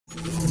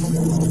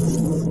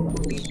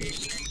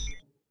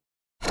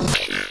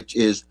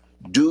Is,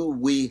 do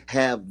we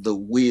have the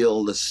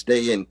will to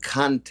stay in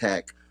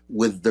contact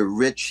with the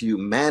rich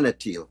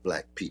humanity of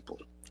black people,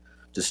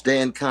 to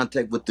stay in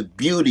contact with the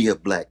beauty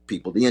of black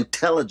people, the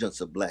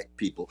intelligence of black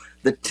people,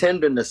 the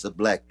tenderness of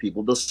black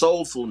people, the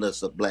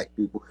soulfulness of black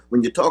people?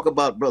 When you talk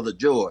about Brother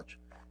George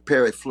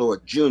Perry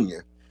Floyd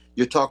Jr.,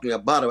 you're talking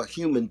about a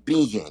human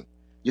being.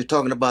 You're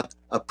talking about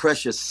a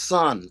precious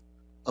son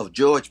of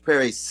George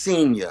Perry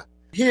Sr.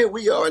 Here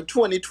we are in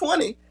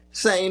 2020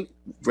 saying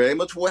very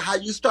much how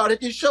you started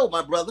this show,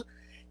 my brother.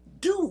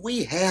 Do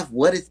we have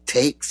what it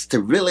takes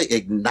to really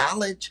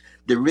acknowledge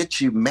the rich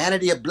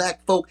humanity of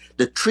black folk,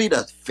 to treat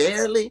us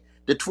fairly,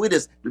 to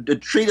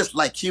treat us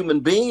like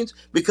human beings?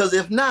 Because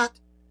if not,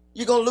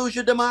 you're going to lose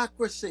your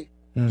democracy.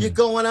 You're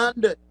going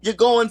under. You're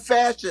going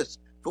fascist.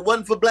 If it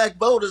wasn't for black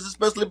voters,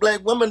 especially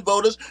black women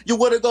voters, you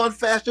would have gone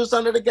fascist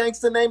under the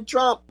gangster named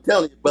Trump. I'm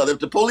telling you, brother, if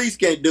the police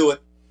can't do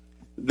it,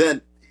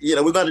 then, you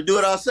know, we're going to do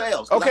it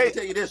ourselves. Okay. I can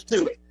tell you this,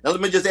 too. Now,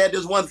 let me just add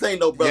this one thing,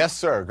 though, brother. Yes,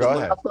 sir. Go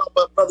ahead. I thought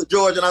about Brother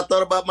George, and I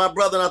thought about my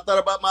brother, and I thought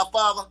about my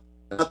father,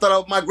 and I thought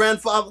about my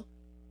grandfather.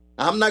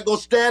 I'm not going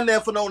to stand there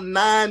for no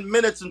 9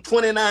 minutes and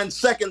 29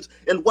 seconds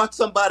and watch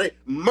somebody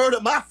murder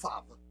my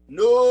father.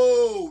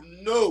 No,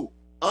 no.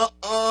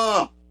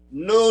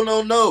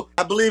 No.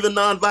 I believe in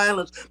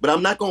nonviolence, but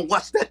I'm not going to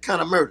watch that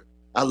kind of murder.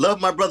 I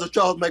love my brother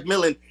Charles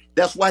McMillan.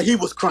 That's why he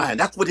was crying.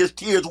 That's what his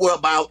tears were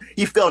about.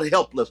 He felt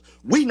helpless.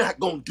 We're not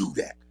going to do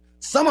that.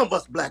 Some of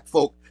us black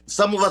folk,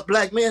 some of us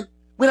black men,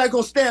 we're not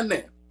going to stand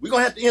there. We're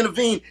going to have to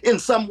intervene in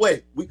some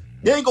way.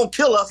 They ain't going to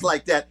kill us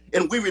like that,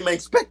 and we remain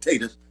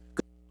spectators.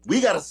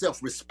 We got a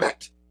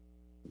self-respect.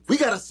 We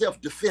got a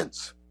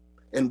self-defense.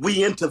 And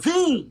we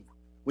intervene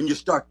when you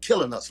start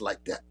killing us like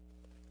that.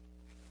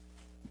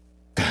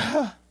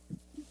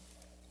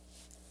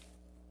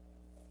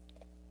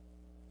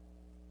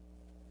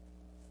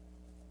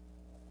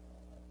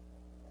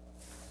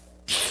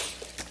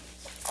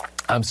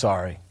 I'm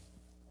sorry.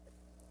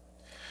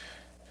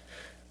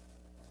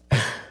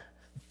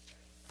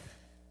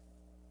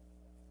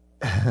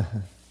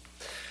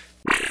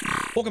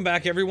 Welcome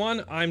back,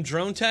 everyone. I'm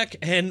Dronetek,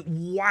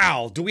 and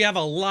wow, do we have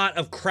a lot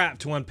of crap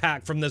to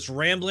unpack from this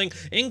rambling,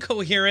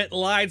 incoherent,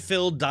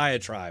 lied-filled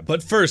diatribe.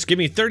 But first, give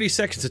me 30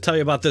 seconds to tell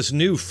you about this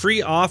new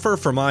free offer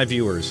for my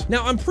viewers.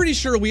 Now, I'm pretty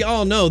sure we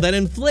all know that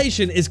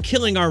inflation is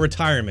killing our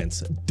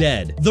retirements.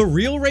 Dead. The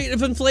real rate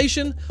of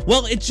inflation?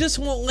 Well, it just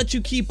won't let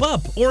you keep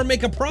up or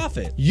make a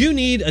profit. You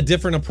need a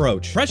different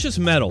approach. Precious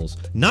metals,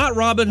 not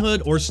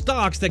Robinhood or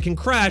stocks that can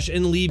crash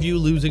and leave you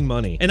losing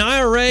money. An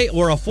IRA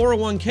or a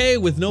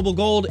 401k with Noble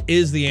Gold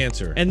is the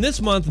answer. And this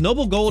month,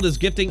 Noble Gold is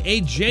gifting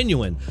a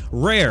genuine,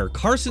 rare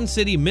Carson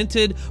City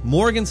minted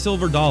Morgan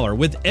silver dollar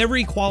with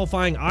every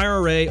qualifying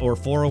IRA or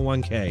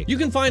 401k. You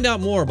can find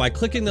out more by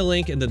clicking the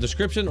link in the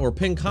description or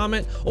pinned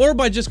comment, or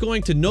by just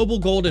going to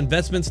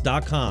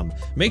noblegoldinvestments.com.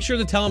 Make sure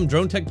to tell them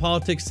Dronetek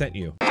Politics sent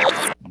you.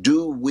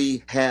 Do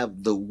we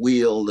have the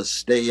will to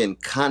stay in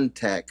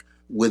contact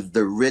with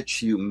the rich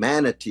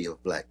humanity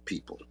of black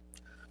people,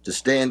 to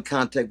stay in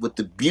contact with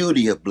the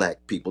beauty of black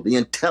people, the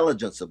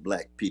intelligence of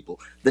black people,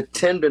 the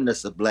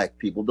tenderness of black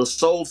people, the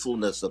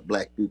soulfulness of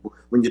black people?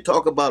 When you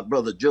talk about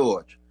Brother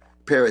George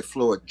Perry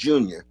Floyd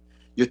Jr.,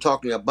 you're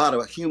talking about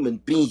a human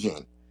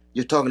being.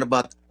 You're talking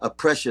about a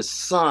precious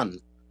son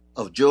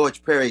of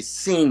George Perry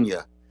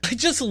Sr. I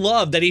just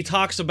love that he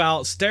talks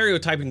about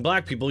stereotyping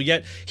black people,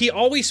 yet he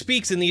always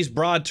speaks in these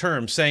broad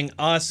terms, saying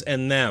us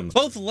and them.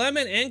 Both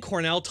Lemon and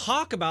Cornel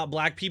talk about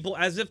black people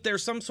as if they're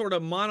some sort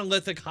of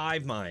monolithic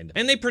hive mind,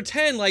 and they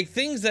pretend like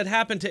things that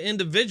happen to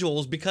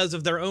individuals because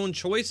of their own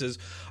choices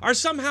are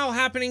somehow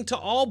happening to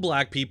all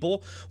black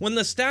people, when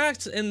the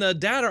stats and the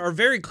data are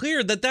very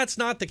clear that that's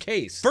not the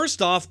case.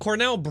 First off,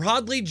 Cornel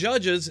broadly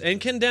judges and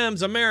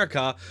condemns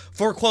America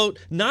for, quote,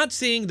 not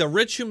seeing the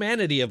rich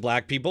humanity of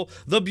black people,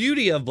 the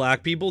beauty of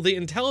black people, the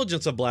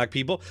intelligence of black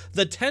people,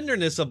 the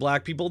tenderness of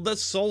black people, the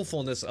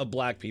soulfulness of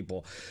black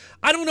people.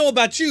 I don't know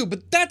about you,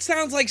 but that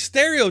sounds like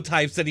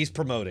stereotypes that he's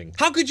promoting.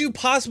 How could you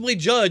possibly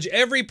judge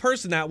every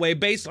person that way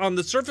based on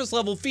the surface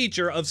level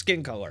feature of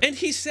skin color? And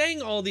he's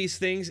saying all these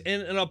things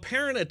in an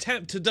apparent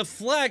attempt to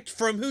deflect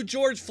from who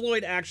George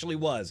Floyd actually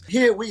was.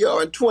 Here we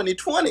are in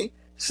 2020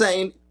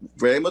 saying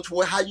very much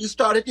how you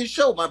started this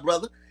show, my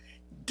brother.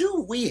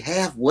 Do we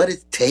have what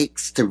it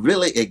takes to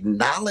really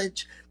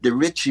acknowledge the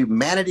rich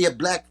humanity of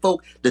black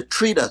folk, to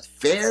treat us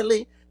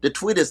fairly, to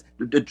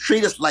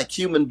treat us like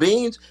human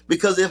beings?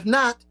 Because if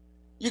not,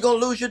 you're going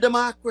to lose your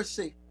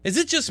democracy. Is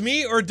it just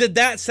me, or did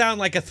that sound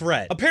like a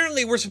threat?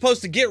 Apparently, we're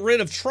supposed to get rid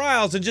of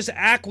trials and just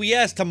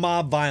acquiesce to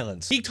mob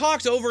violence. He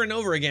talks over and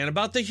over again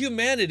about the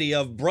humanity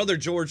of Brother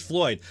George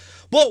Floyd.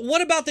 But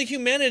what about the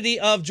humanity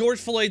of George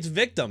Floyd's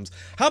victims?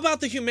 How about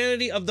the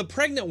humanity of the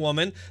pregnant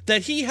woman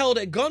that he held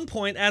at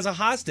gunpoint as a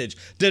hostage?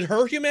 Did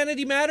her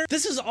humanity matter?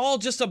 This is all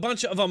just a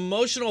bunch of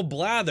emotional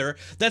blather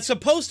that's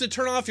supposed to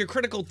turn off your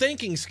critical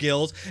thinking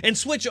skills and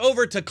switch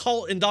over to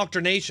cult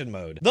indoctrination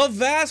mode. The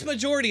vast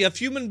majority of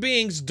human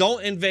beings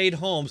don't invade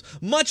homes,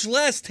 much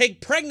less take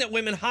pregnant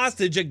women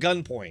hostage at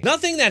gunpoint.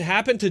 Nothing that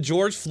happened to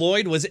George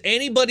Floyd was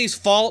anybody's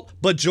fault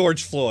but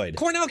George Floyd.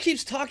 Cornel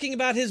keeps talking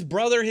about his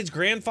brother, his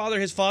grandfather,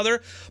 his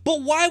father,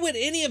 but why would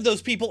any of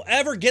those people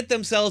ever get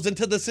themselves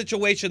into the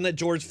situation that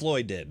George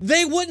Floyd did?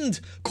 They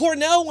wouldn't.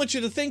 Cornel wants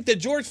you to think that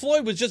George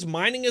Floyd was just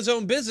minding his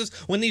own business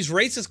when these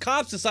racist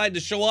cops decided to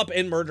show up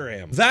and murder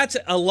him. That's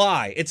a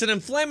lie. It's an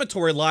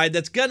inflammatory lie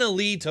that's gonna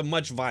lead to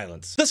much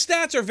violence. The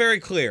stats are very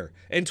clear.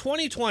 In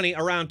 2020,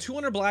 around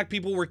 200 black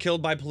people were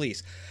killed by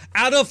police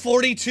out of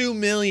 42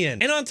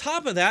 million. And on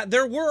top of that,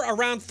 there were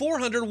around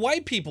 400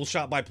 white people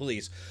shot by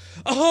police.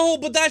 Oh,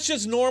 but that's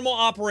just normal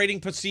operating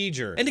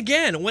procedure. And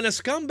again, when a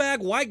scumbag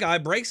white guy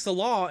breaks the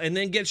law and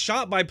then gets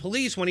shot by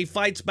police when he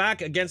fights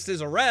back against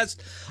his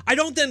arrest, I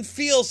don't then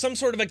feel some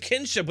sort of a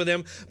kinship with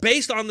him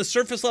based on the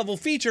surface level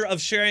feature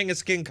of sharing a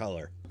skin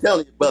color. I'm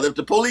telling you, brother, if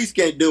the police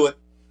can't do it,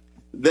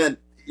 then,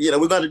 you know,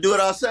 we're going to do it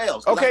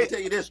ourselves. Okay. I can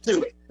tell you this,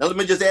 too. Now, let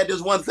me just add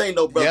this one thing,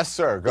 though, brother. Yes,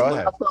 sir. Go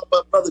ahead. I thought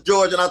about Brother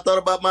George, and I thought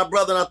about my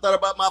brother, and I thought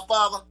about my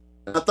father,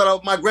 and I thought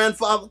about my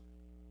grandfather.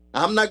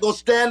 I'm not going to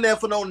stand there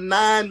for no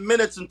 9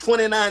 minutes and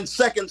 29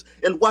 seconds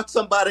and watch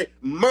somebody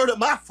murder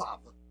my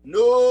father.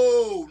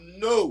 No,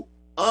 no,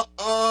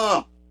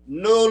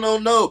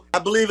 no. I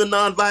believe in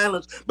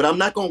nonviolence, but I'm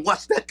not going to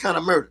watch that kind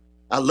of murder.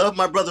 I love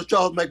my brother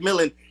Charles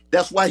McMillan.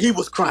 That's why he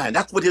was crying.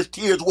 That's what his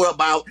tears were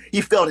about.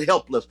 He felt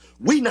helpless.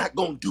 We're not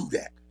going to do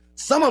that.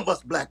 Some of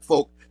us black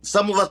folk,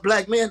 some of us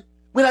black men,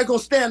 we're not going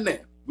to stand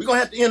there. We're going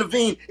to have to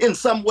intervene in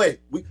some way.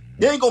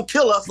 They ain't going to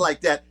kill us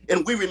like that,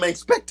 and we remain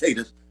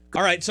spectators.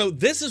 All right, so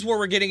this is where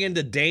we're getting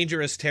into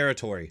dangerous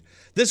territory.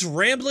 This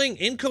rambling,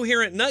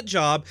 incoherent nut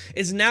job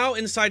is now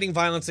inciting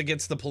violence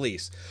against the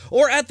police,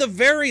 or at the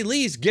very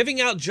least,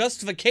 giving out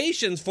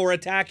justifications for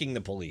attacking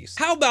the police.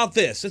 How about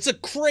this? It's a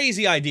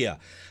crazy idea.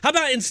 How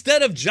about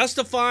instead of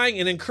justifying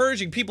and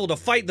encouraging people to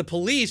fight the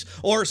police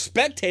or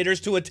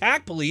spectators to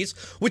attack police,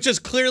 which is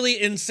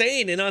clearly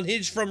insane and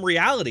unhinged from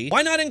reality,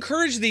 why not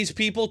encourage these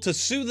people to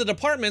sue the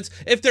departments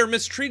if they're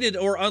mistreated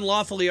or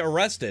unlawfully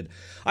arrested?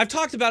 I've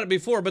talked about it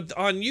before, but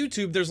on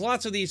YouTube, there's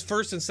lots of these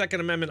First and Second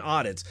Amendment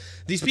audits.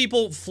 These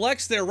people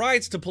flex their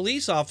rights to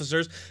police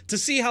officers to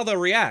see how they'll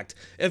react.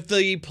 If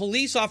the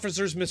police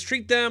officers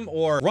mistreat them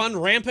or run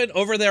rampant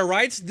over their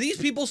rights, these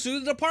people sue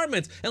the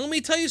departments. And let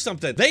me tell you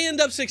something, they end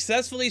up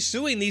successfully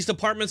suing these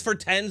departments for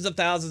tens of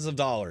thousands of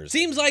dollars.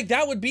 Seems like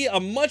that would be a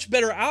much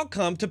better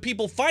outcome to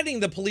people fighting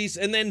the police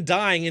and then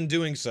dying in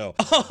doing so.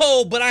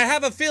 Oh, but I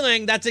have a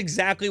feeling that's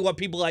exactly what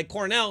people like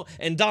Cornel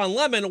and Don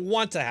Lemon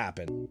want to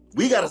happen.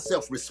 We got a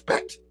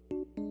self-respect.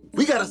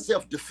 We got a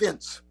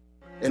self-defense.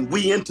 And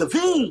we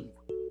intervene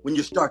when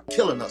you start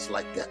killing us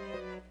like that.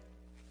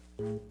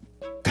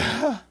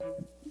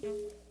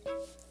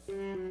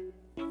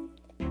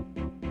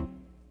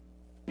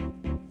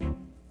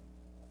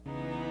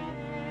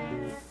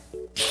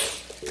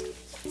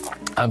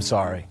 I'm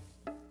sorry.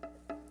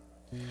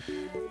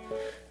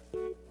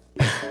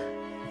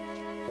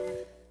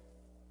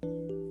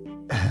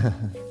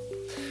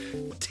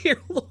 Dear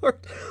Lord,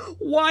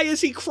 why is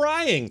he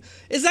crying?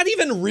 Is that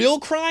even real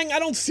crying? I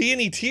don't see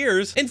any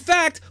tears. In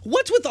fact,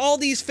 what's with all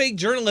these fake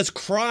journalists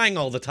crying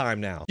all the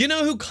time now? You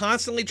know who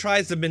constantly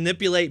tries to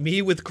manipulate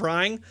me with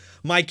crying?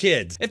 My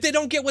kids. If they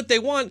don't get what they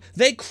want,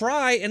 they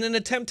cry in an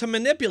attempt to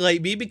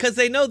manipulate me because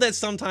they know that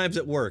sometimes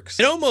it works.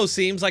 It almost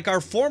seems like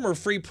our former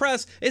free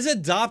press is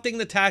adopting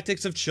the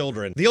tactics of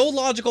children. The old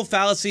logical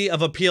fallacy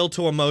of appeal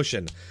to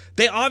emotion.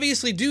 They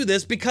obviously do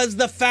this because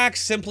the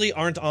facts simply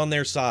aren't on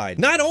their side.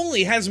 Not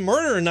only has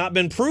murder not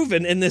been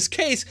proven in this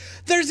case,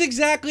 there's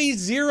exactly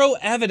zero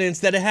evidence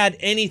that it had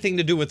anything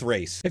to do with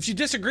race. If you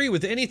disagree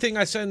with anything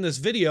I said in this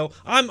video,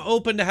 I'm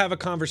open to have a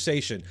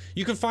conversation.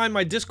 You can find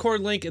my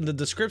Discord link in the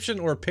description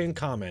or pinned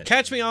comment.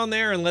 Catch me on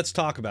there and let's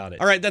talk about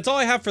it. All right, that's all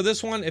I have for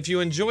this one. If you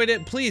enjoyed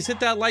it, please hit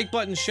that like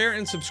button, share,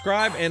 and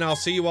subscribe, and I'll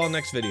see you all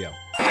next video.